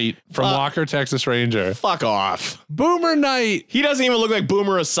Knight from Walker, Texas Ranger. Fuck off. Boomer Knight. He doesn't even look like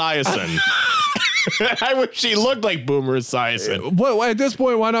Boomer Esiason. I wish he looked like Boomer Esiason. What, at this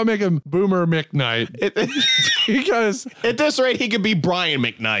point, why not make him Boomer McKnight? Because at this rate, he could be Brian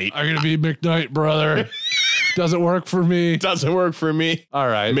McKnight. I'm going to be McKnight, brother. Doesn't work for me. Doesn't work for me. All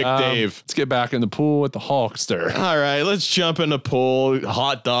right. McDave. Let's get back in the pool with the Hulkster. All right, let's jump in the pool.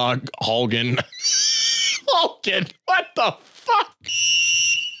 Hot dog, Hogan. Hogan, what the fuck?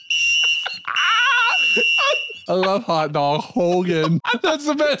 I love Hot Dog Hogan. That's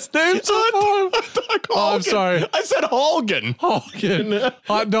the best name so far. Oh, I'm sorry. I said Hogan. Hogan.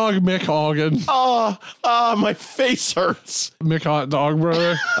 Hot Dog Mick Hogan. My face hurts. Mick Hot Dog,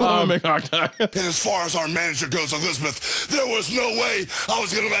 brother. Mick Hot Dog. And as far as our manager goes, Elizabeth, there was no way I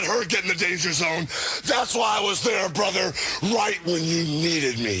was going to let her get in the danger zone. That's why I was there, brother, right when you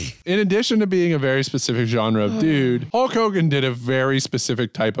needed me. In addition to being a very specific genre of dude, Hulk Hogan did a very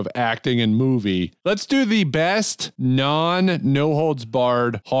specific type of acting and movie. Let's do the best no holds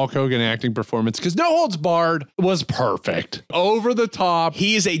barred Hulk Hogan acting performance, because No Holds Barred was perfect. Over the top.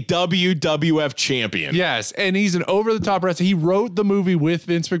 He is a WWF champion. Yes, and he's an over the top wrestler. He wrote the movie with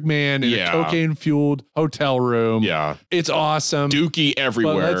Vince McMahon in a cocaine fueled hotel room. Yeah. It's awesome. Dookie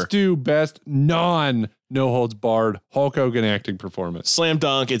everywhere. But let's do best no holds barred Hulk Hogan acting performance. Slam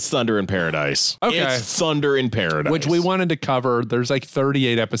dunk. It's Thunder in Paradise. Okay. It's Thunder in Paradise. Which we wanted to cover. There's like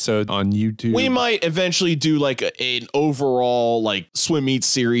 38 episodes on YouTube. We might eventually do like an overall like swim meet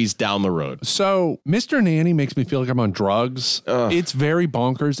series down the road. So Mr. Nanny makes me feel like I'm on drugs. It's very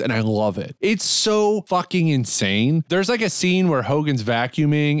bonkers and I love it. It's so fucking insane. There's like a scene where Hogan's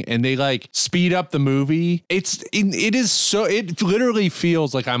vacuuming and they like speed up the movie. It literally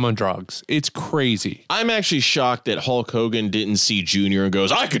feels like I'm on drugs. It's crazy. I'm actually shocked that Hulk Hogan didn't see Junior and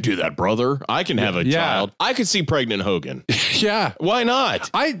goes, I could do that, brother. I can have a child. I could see pregnant Hogan. Yeah. Why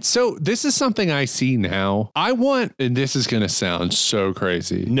not? So this is something I see now. I want, and this is going to sound so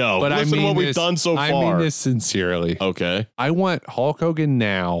crazy. No, but listen I mean to what we've this, done so far. I mean this sincerely. Okay. I want Hulk Hogan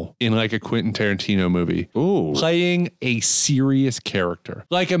now in like a Quentin Tarantino movie. Ooh. Playing a serious character.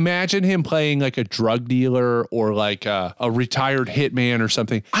 Like imagine him playing like a drug dealer or like a retired hitman or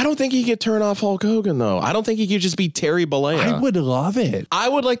something. I don't think he could turn off Hulk Hogan though. I don't think he could just be Terry Bollea. I would love it. I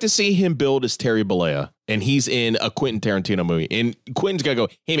would like to see him build as Terry Bollea. And he's in a Quentin Tarantino movie. And Quentin's got to go,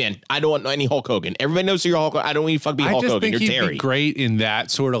 hey, man, I don't want any Hulk Hogan. Everybody knows you're Hulk Hogan. I don't want you to fucking be Hulk Hogan. You're Terry. I just think he'd be great in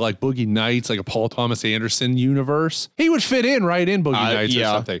that sort of like Boogie Nights, like a Paul Thomas Anderson universe. He would fit in right in Boogie Nights or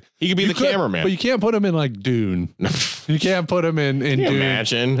something. He could be the cameraman. But you can't put him in like Dune. You can't put him in Dune.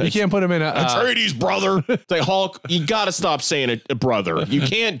 Imagine. You can't put him in Atreides brother. It's like Hulk, you got to stop saying a brother. You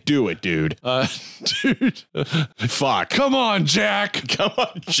can't do it, dude. Dude. Fuck. Come on, Jack. Come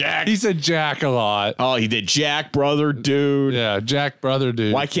on, Jack. He said Jack a lot. Oh, he did Jack brother dude. Yeah, Jack brother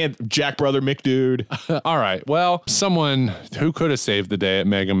dude. Why can't Jack brother McDude? All right. Well, someone who could have saved the day at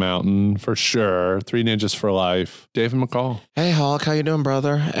Mega Mountain for sure. 3 Ninjas for Life. David McCall. Hey Hulk, how you doing,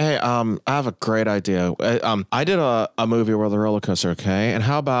 brother? Hey, I have a great idea. I did a movie with a roller coaster, okay? And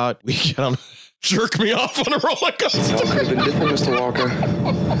how about we get on jerk me off on a roller coaster? It could have been different, Mr.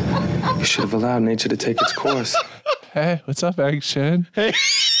 Walker. You should have allowed nature to take its course. Hey, what's up, Action? Hey.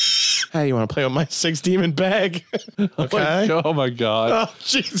 Hey, you want to play with my 6 demon bag? Okay. Oh my God. Oh,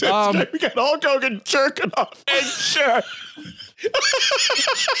 Jesus. We got Hulk Hogan jerking off Action.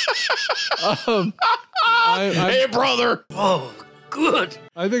 Hey, brother. Oh, good.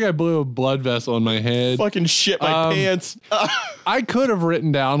 I think I blew a blood vessel in my head. Fucking shit my pants. I could have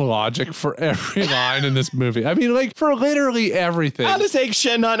written down logic for every line in this movie. I mean, like, for literally everything. How does Egg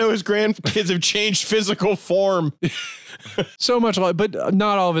Shen not know his grandkids have changed physical form? So much, but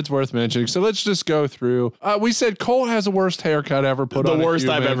not all of it's worth mentioning. So let's just go through. We said Colt has the worst haircut ever put on. The worst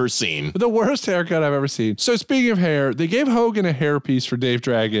I've ever seen. The worst haircut I've ever seen. So speaking of hair, they gave Hogan a hairpiece for Dave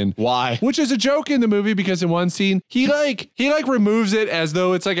Dragon. Why? Which is a joke in the movie because in one scene he removes it as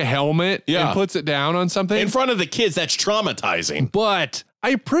though it's like a helmet and puts it down on something in front of the kids. That's traumatizing. But I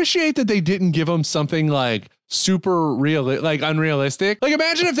appreciate that they didn't give him something like super real, like unrealistic. Like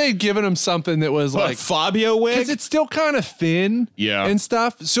imagine if they'd given him something that was like Fabio wig, because it's still kind of thin, and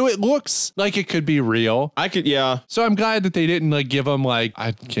stuff. So it looks like it could be real. So I'm glad that they didn't like give him like,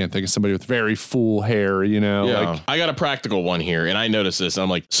 I can't think of somebody with very full hair, you know. Like I got a practical one here, and I noticed this. And I'm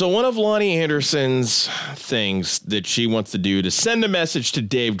like, so one of Lonnie Anderson's things that she wants to do to send a message to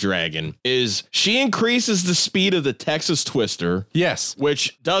Dave Dragon is she increases the speed of the Texas Twister. Yes,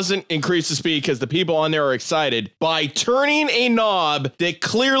 which doesn't increase the speed because the people on there are excited by turning a knob that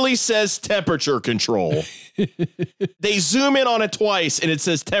clearly says temperature control. They zoom in on it twice and it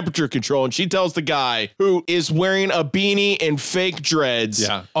says temperature control, and she tells the guy who is wearing a beanie and fake dreads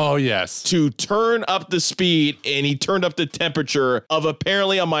to turn up the speed, and he turned up the temperature of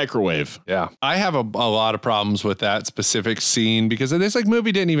apparently a microwave. I have a lot of problems with that specific scene because this like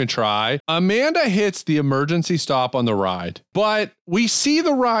movie didn't even try. Amanda hits the emergency stop on the ride, but we see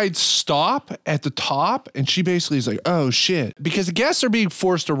the ride stop at the top, and she basically is like, oh shit, because the guests are being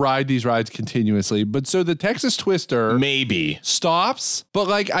forced to ride these rides continuously. But so the Texas Twister maybe stops, but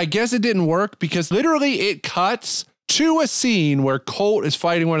like I guess it didn't work because literally it cuts to a scene where Colt is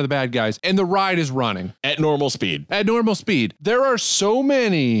fighting one of the bad guys and the ride is running at normal speed. There are so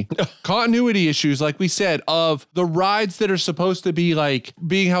many continuity issues, like we said, of the rides that are supposed to be like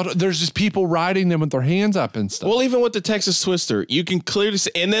being held. There's just people riding them with their hands up and stuff. Well, even with the Texas Twister, you can clearly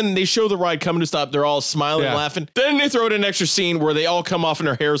see, and then they show the ride coming to stop. They're all smiling and laughing. Then they throw in an extra scene where they all come off and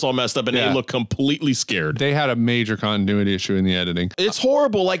their hair's all messed up and they look completely scared. They had a major continuity issue in the editing. It's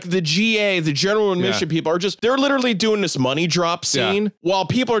horrible. Like the GA, the general admission people are they're literally doing this money drop scene while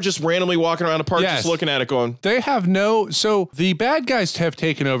people are just randomly walking around the park just looking at it going. They have so the bad guys have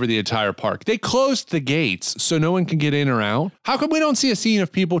taken over the entire park. They closed the gates so no one can get in or out. How come we don't see a scene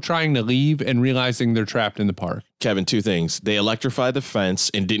of people trying to leave and realizing they're trapped in the park? Kevin, two things. They electrified the fence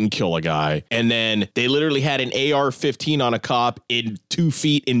and didn't kill a guy. And then they literally had an AR-15 on a cop in 2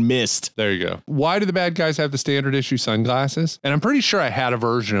 feet and missed. There you go. Why do the bad guys have the standard issue sunglasses? And I'm pretty sure I had a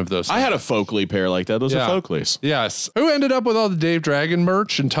version of those. I had a Folkley pair like that. Those are Folkleys. Yes. Who ended up with all the Dave Dragon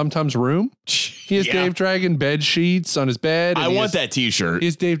merch in Tum Tum's room? He has Dave Dragon bed sheets on his bed. I want that t-shirt. He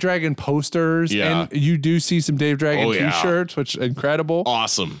has Dave Dragon posters. Yeah. And you do see some Dave Dragon t-shirts, which is incredible.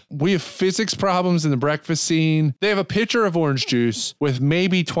 Awesome. We have physics problems in the breakfast scene. They have a pitcher of orange juice with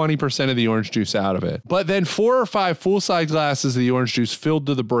maybe 20% of the orange juice out of it. But then 4 or 5 full-size glasses of the orange juice filled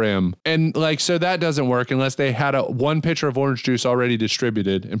to the brim. And so that doesn't work unless they had one pitcher of orange juice already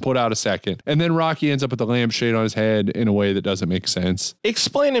distributed and put out a second. And then Rocky ends up with a lampshade on his head in a way that doesn't make sense.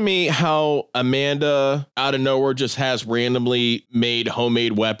 Explain to me how Amanda out of nowhere just has randomly made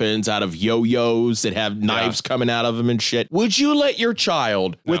homemade weapons out of yo-yos that have knives coming out of them and shit. Would you let your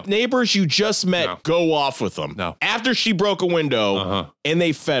child with neighbors you just met go off with them? No. After she broke a window and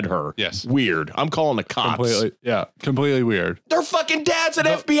they fed her. Yes. Weird. I'm calling the cops. Completely weird. Their fucking dad's an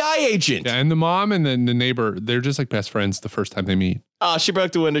FBI agent. Yeah, and the mom and then the neighbor, they're just like best friends the first time they meet. Oh, she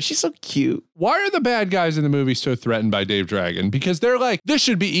broke the window. She's so cute. Why are the bad guys in the movie so threatened by Dave Dragon? Because they're like, this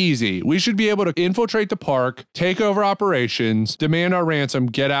should be easy. We should be able to infiltrate the park, take over operations, demand our ransom,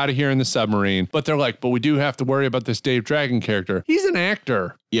 get out of here in the submarine. But they're like, but we do have to worry about this Dave Dragon character. He's an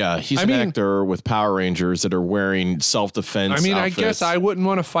actor. Yeah, he's an actor with Power Rangers that are wearing self-defense outfits. I guess I wouldn't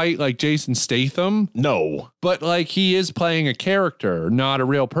want to fight like Jason Statham. No. But like he is playing a character, not a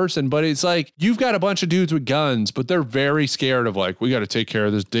real person. But it's like you've got a bunch of dudes with guns, but they're very scared of like, we got to take care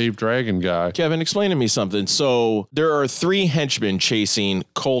of this Dave Dragon guy. Kevin, explain to me something. So there are 3 henchmen chasing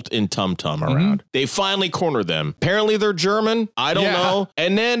Colt and Tum Tum around. They finally corner them. Apparently they're German. I don't know.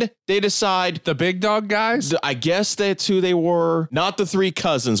 And then they decide. The big dog guys? I guess that's who they were. Not the 3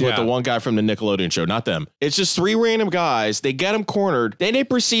 cousins with the one guy from the Nickelodeon show. Not them. It's just 3 random guys. They get them cornered. Then they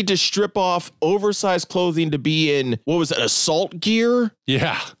proceed to strip off oversized clothing to be in, what was it, assault gear?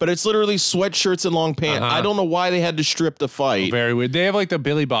 Yeah. But it's literally sweatshirts and long pants. I don't know why they had to strip to fight. Very weird. They have like the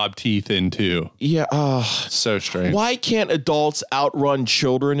Billy Bob teeth in too. Yeah. So strange. Why can't adults outrun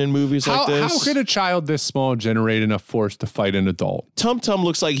children in movies like this? How could a child this small generate enough force to fight an adult? Tum Tum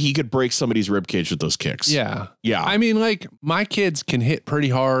looks like he could break somebody's ribcage with those kicks. Yeah. Yeah. I mean, like my kids can hit pretty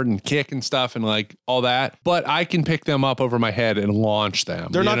hard and kick and stuff and like all that, but I can pick them up over my head and launch them.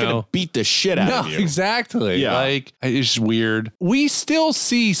 They're not going to beat the shit out of you. Exactly. Yeah. Like it's weird. We still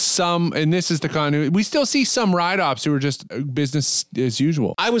see some, and this is the continuity, we still see some ride ops who are just business as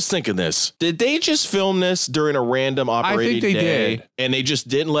usual. I was thinking this. Did they just film this during a random operating day? I think they did. And they just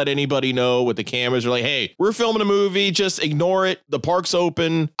didn't let anybody know with the cameras. They're like, hey, we're filming a movie. Just ignore it. The park's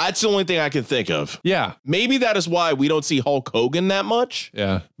open. That's the only thing I can think of. Yeah. Maybe that is why we don't see Hulk Hogan that much.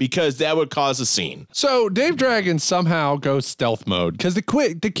 Yeah. Because that would cause a scene. So Dave Dragon somehow goes stealth mode because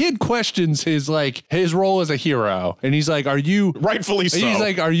the kid questions his role as a hero. And he's like, are you... Rightfully so. He's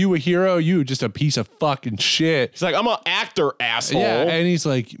like, are you a hero? You just a piece of fucking shit. He's like, I'm an actor, asshole. Yeah, and he's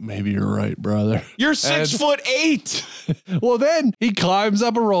like, maybe you're right, brother. You're 6'8". Well, then he climbs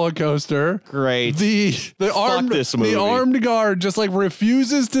up a roller coaster. Great. The armed guard just like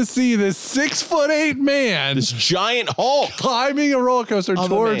refuses to see this 6'8" man, this giant Hulk, climbing a roller coaster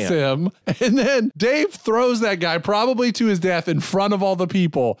towards him, and then Dave throws that guy probably to his death in front of all the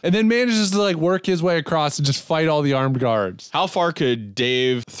people, and then manages to like work his way across and just fight all the armed guards. How far could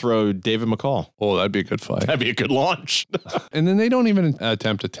Dave throw David McCall? Oh, that'd be a good fight. That'd be a good launch. And then they don't even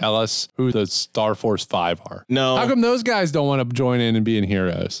attempt to tell us who the Star Force 5 are. No. How come those guys don't want to join in and being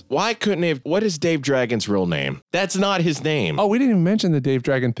heroes? Why couldn't they have? What is Dave Dragon's real name? That's not his name. Oh, we didn't even mention the Dave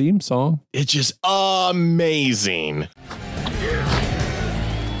Dragon theme song. It's just amazing.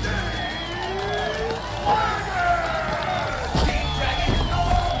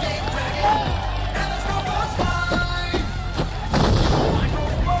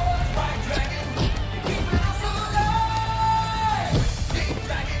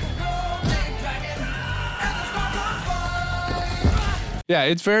 Yeah,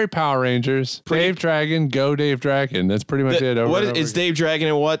 it's very Power Rangers. Dave Dragon, go Dave Dragon. That's pretty much it. What is Dave Dragon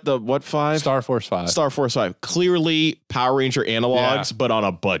and what 5? Star Force 5. Star Force 5. Clearly Power Ranger analogs, but on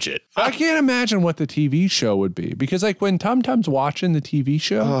a budget. I can't imagine what the TV show would be because like when Tum Tum's watching the TV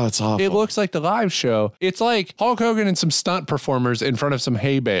show, it's awful. It looks like the live show. It's like Hulk Hogan and some stunt performers in front of some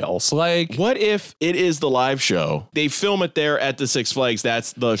hay bales. Like, what if it is the live show? They film it there at the Six Flags.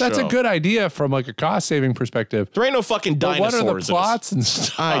 That's the show. That's a good idea from like a cost saving perspective. There ain't no fucking dinosaurs. But what are the plots and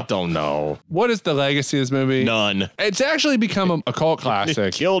stuff? I don't know. What is the legacy of this movie? None. It's actually become a cult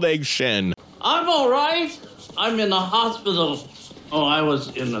classic. Killed Egg Shen. I'm all right. I'm in the hospital. Oh, I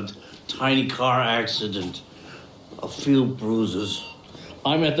was in a tiny car accident. A few bruises.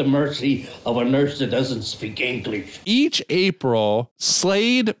 I'm at the mercy of a nurse that doesn't speak English. Each April,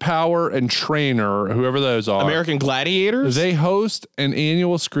 Slade, Power, and Trainer, whoever those are, American Gladiators, they host an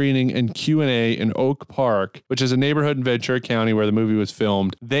annual screening and Q&A in Oak Park, which is a neighborhood in Ventura County where the movie was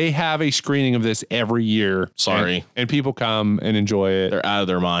filmed. They have a screening of this every year. Sorry. And people come and enjoy it. They're out of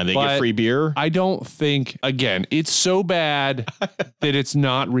their mind. They get free beer. I don't think, again, it's so bad that it's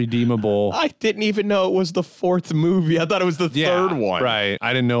not redeemable. I didn't even know it was the 4th movie. I thought it was the 3rd one. Right.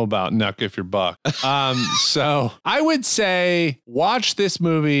 I didn't know about Nuck If You're Buck. So I would say watch this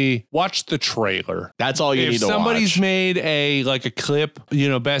movie, watch the trailer. That's all you need to watch. If somebody's made a clip,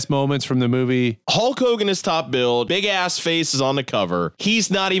 best moments from the movie. Hulk Hogan is top billed, big ass face is on the cover.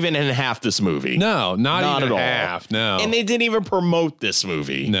 He's not even in half this movie. No, not even at half. all. No. And they didn't even promote this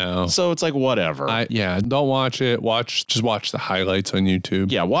movie. No. So it's like whatever. Don't watch it. Just watch the highlights on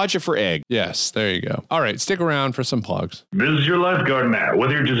YouTube. Yeah, watch it for Egg. Yes, there you go. All right, stick around for some plugs. This is your lifeguard, Matt.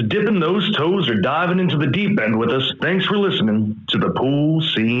 Whether you're just dipping those toes or diving into the deep end with us, thanks for listening to the Pool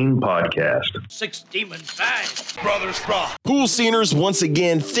Scene Podcast. 6 demons bags. Brothers Rock. Pool Sceners, once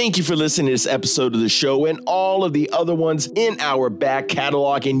again, thank you for listening to this episode of the show and all of the other ones in our back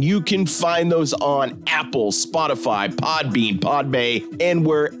catalog. And you can find those on Apple, Spotify, Podbean, Podbay, and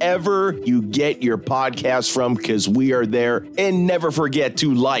wherever you get your podcasts from, because we are there. And never forget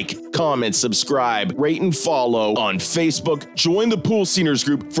to like, comment, subscribe, rate, and follow on Facebook. Join the Pool Sceners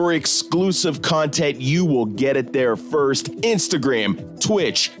group for exclusive content. You will get it there first. Instagram,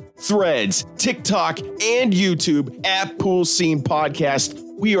 Twitch, Threads, TikTok, and YouTube at Pool Scene Podcast.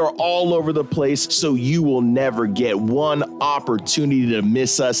 We are all over the place, so you will never get one opportunity to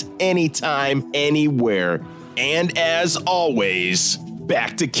miss us anytime, anywhere. And as always,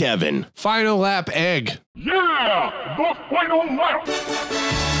 back to Kevin. Final lap Egg. Yeah! The final lap!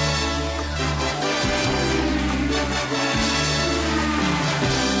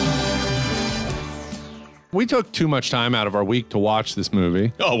 We took too much time out of our week to watch this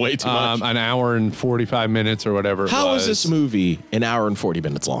movie. Oh, way too much. An hour and 45 minutes or whatever it was. How is this movie an hour and 40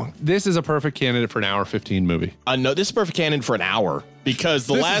 minutes long? This is a perfect candidate for an hour 15 movie. No, this is a perfect candidate for an hour. Because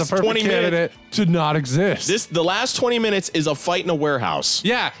the last 20 minutes did not exist. The last 20 minutes is a fight in a warehouse.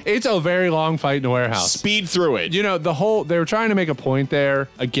 Yeah, it's a very long fight in a warehouse. Speed through it. They were trying to make a point there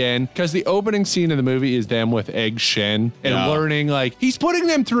again, because the opening scene of the movie is them with Egg Shen and learning, he's putting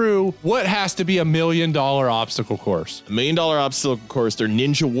them through what has to be $1 million obstacle course. $1 million obstacle course. They're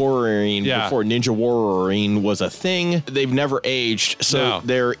ninja warrioring before ninja warrioring was a thing. They've never aged, so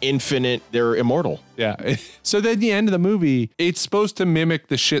they're infinite. They're immortal. Yeah. So then the end of the movie, it's supposed to mimic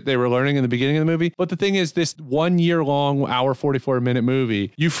the shit they were learning in the beginning of the movie. But the thing is, this 1 year long, hour 44 minute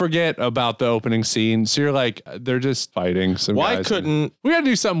movie, you forget about the opening scene. So you're like, they're just fighting some guys. We got to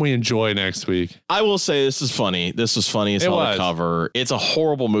do something we enjoy next week. I will say this is funny. This was funny as hell to cover. It's a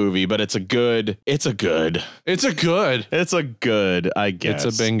horrible movie, but it's a good, I guess. It's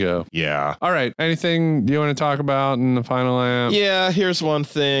a bingo. Yeah. All right. Anything you want to talk about in the final lap? Yeah, here's one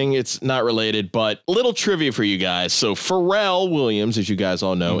thing. It's not related, but little trivia for you guys. So Pharrell Williams, as you guys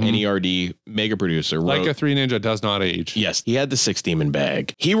all know, NERD mega producer, Like a 3 Ninja does not age. Yes, he had the 6 Demon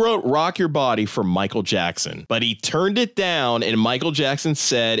bag. He wrote Rock Your Body for Michael Jackson, but he turned it down, and Michael Jackson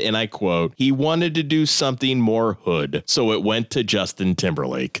said, and I quote, he wanted to do something more hood, so it went to Justin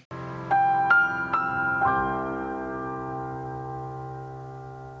Timberlake.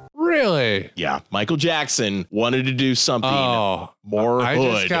 Really? Yeah. Michael Jackson wanted to do something more I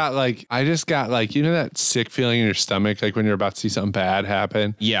hood. I just got that sick feeling in your stomach, like when you're about to see something bad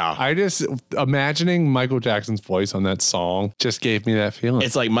happen. Yeah. I just imagining Michael Jackson's voice on that song just gave me that feeling.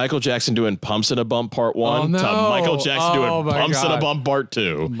 It's like Michael Jackson doing Pumps in a Bump Part 1 to Michael Jackson doing Pumps in a Bump Part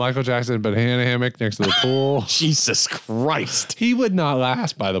 2. Michael Jackson banana hammock next to the pool. Jesus Christ. He would not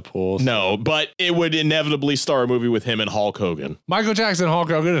last by the pool. No, but it would inevitably star a movie with him and Hulk Hogan. Michael Jackson, Hulk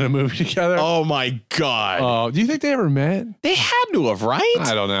Hogan in a movie movie together? Oh my God. Oh, do you think they ever met? They had to have, right?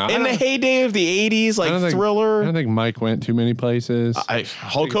 I don't know. In the heyday of the 80s, like Thriller. I don't think Mike went too many places.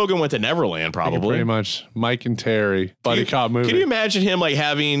 Hulk Hogan went to Neverland, probably. Pretty much Mike and Terry, buddy cop movie. Can you imagine him like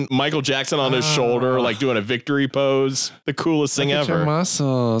having Michael Jackson on his shoulder, like doing a victory pose? The coolest thing Look at your ever.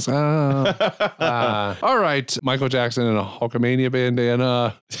 muscles. All right. Michael Jackson in a Hulkamania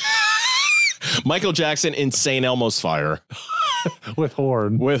bandana. Michael Jackson in St. Elmo's Fire. With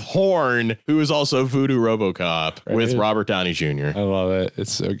Horn. With Horn, who is also Voodoo RoboCop with Robert Downey Jr. I love it.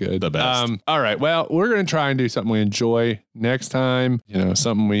 It's so good. The best. All right. Well, we're going to try and do something we enjoy next time. You know,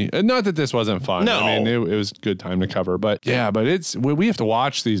 something not that this wasn't fun. No. I mean, it was a good time to cover, but yeah, but we have to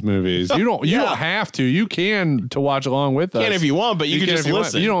watch these movies. You don't have to. You can to watch along with us. Can if you want, but you can just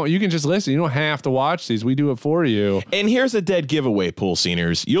listen. You can just listen. You don't have to watch these. We do it for you. And here's a dead giveaway, Pool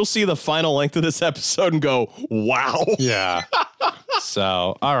Sceners. You'll see the final length of this episode and go, wow. Yeah.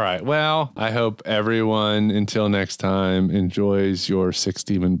 So, all right. Well, I hope everyone, until next time, enjoys your 6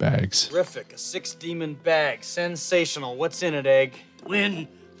 demon bags. Terrific. A 6 demon bag. Sensational. What's in it, Egg? Wind,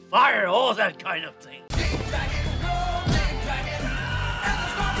 fire, all that kind of thing.